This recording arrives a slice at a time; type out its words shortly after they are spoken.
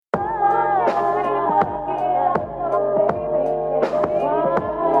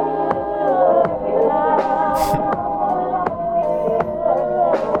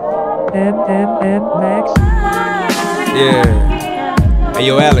Max. Yeah. Hey,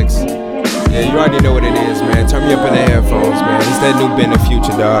 yo, Alex. Yeah, you already know what it is, man. Turn me up in the headphones, man. It's that new Ben the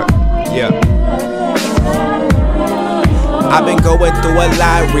Future, dog. Yeah. I've been going through a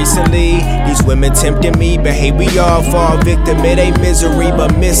lot recently. These women tempting me, but hey, we all fall victim of their misery.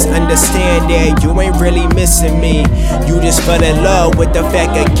 But misunderstand that you ain't really missing me. You just fell in love with the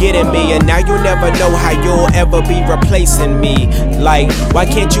fact of getting me, and now you never know how you'll ever be replacing me. Like, why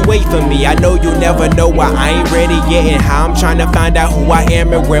can't you wait for me? I know you never know why I ain't ready yet, and how I'm trying to find out who I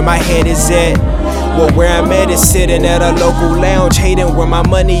am and where my head is at. Well, where I'm at is sitting at a local lounge, hating where my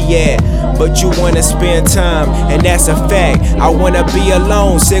money at. But you wanna spend time, and that's a fact. I wanna be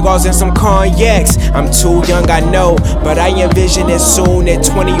alone, cigars and some cognacs. I'm too young, I know, but I envision it soon. At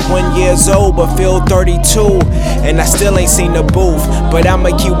 21 years old, but feel 32. And I still ain't seen the booth, but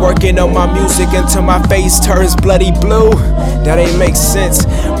I'ma keep working on my music until my face turns bloody blue. That ain't make sense,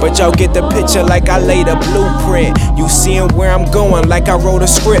 but y'all get the picture like I laid a blueprint. You seeing where I'm going like I wrote a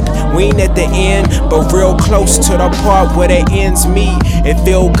script. We ain't at the end, but real close to the part where the ends meet. It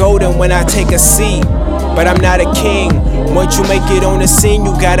feel golden when I take a seat, but I'm not a king. Once you make it on the scene,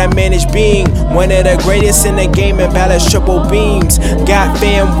 you gotta manage being one of the greatest in the game and balance triple beams. Got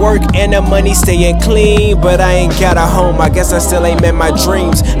fam work and the money staying clean, but I ain't got a home. I guess I still ain't met my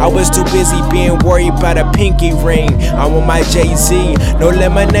dreams. I was too busy being worried about a pinky ring. I'm on my Jay-Z, no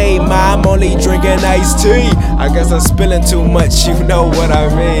lemonade, ma, I'm only drinking iced tea. I guess I'm spilling too much, you know what I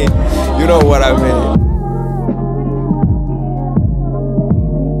mean. You know what I mean.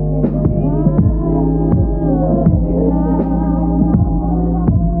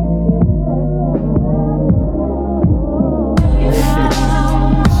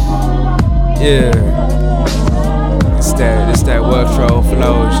 Yeah, it's that Welch flows, you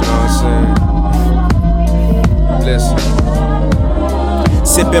know what I'm saying? Listen.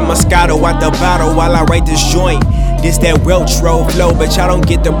 Sipping Moscato out the bottle while I write this joint. This that Welch flow, but y'all don't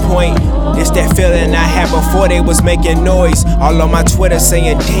get the point. This that feeling I had before they was making noise. All on my Twitter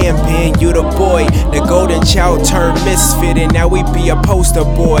saying, damn Ben, you the boy. The golden child turned misfit, and now we be a poster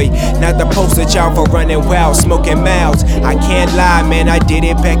boy. Not the poster child for running wild, smoking mouths. I can't lie, man, I did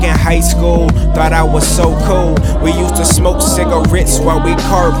it back in high school. Thought I was so cool. We used to smoke cigarettes while we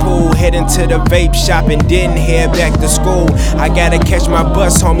carpool, heading to the vape shop and didn't head back to school. I gotta catch my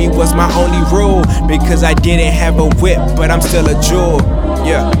bus, homie, was my only rule, because I didn't have a whip, but I'm still a jewel.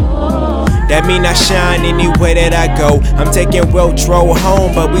 Yeah. That mean I shine anywhere that I go. I'm taking Welch Road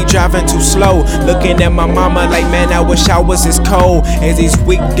home, but we driving too slow. Looking at my mama like, man, I wish I was as cold as these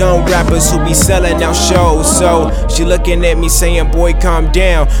weak dumb rappers who be selling out shows. So she looking at me saying, boy, calm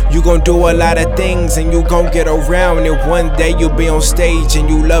down. You gon' do a lot of things and you gon' get around. And one day you'll be on stage and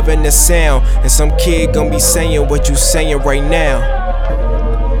you loving the sound. And some kid gon' be saying what you saying right now.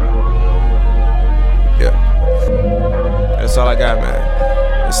 Yeah, that's all I got, man.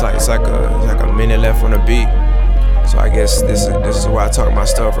 It's like a minute left on the beat, so I guess this is where I talk my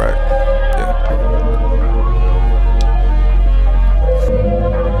stuff, right? Yeah.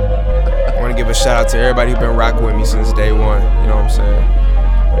 I want to give a shout out to everybody who been rocking with me since day one. You know what I'm saying?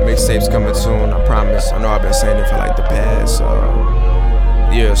 The mixtape's coming soon, I promise. I know I've been saying it for like the past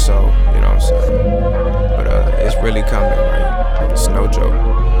year or so. You know what I'm saying? But it's really coming. Like, it's no joke.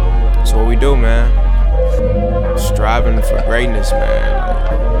 That's what we do, man. Striving for greatness, man.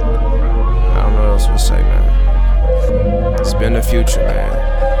 Like, I don't know what else to say, man. It's been the future, man.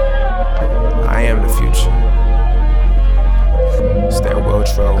 I am the future. It's that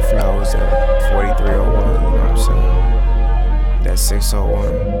Welch Road flows at 4301, you know what I'm saying? That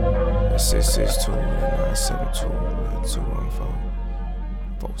 601, that 662, that 972, that 214,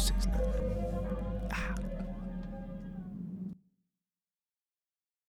 469.